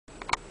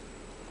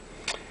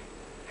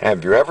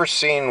Have you ever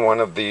seen one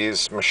of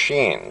these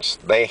machines?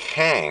 They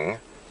hang,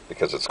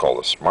 because it's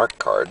called a smart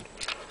card,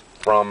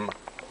 from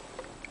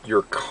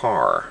your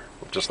car,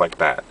 just like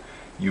that.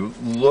 You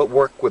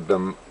work with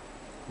them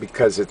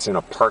because it's in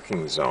a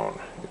parking zone.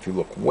 If you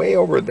look way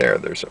over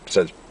there, it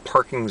says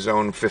parking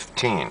zone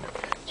 15.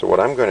 So what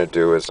I'm going to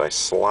do is I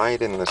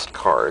slide in this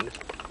card,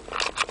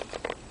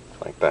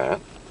 like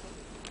that.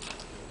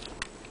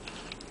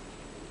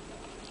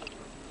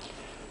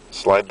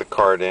 Slide the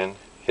card in,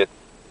 hit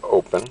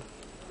open.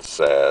 It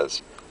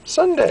says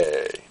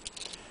Sunday.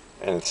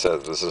 And it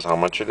says this is how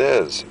much it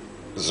is.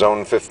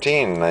 Zone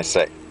 15. And I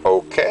say,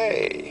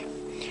 okay.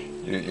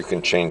 You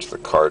can change the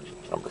card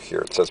number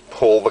here. It says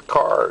pull the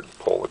card.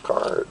 Pull the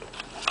card.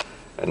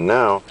 And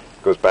now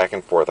it goes back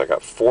and forth. I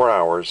got 4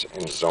 hours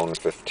in zone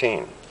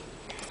 15.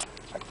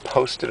 I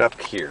post it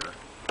up here.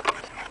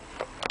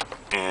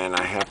 And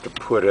I have to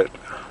put it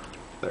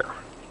there.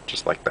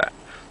 Just like that.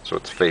 So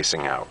it's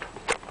facing out.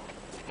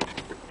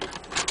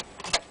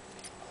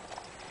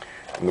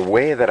 And the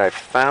way that I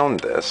found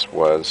this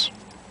was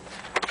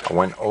I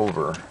went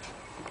over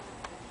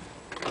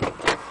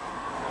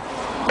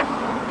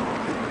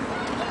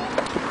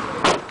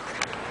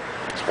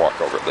let's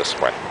walk over this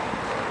way.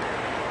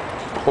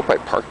 I hope I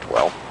parked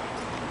well.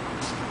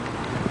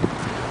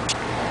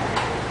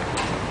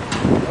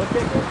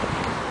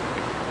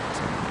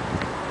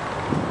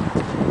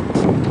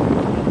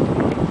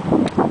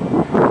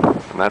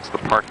 And that's the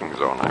parking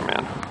zone I'm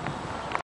in.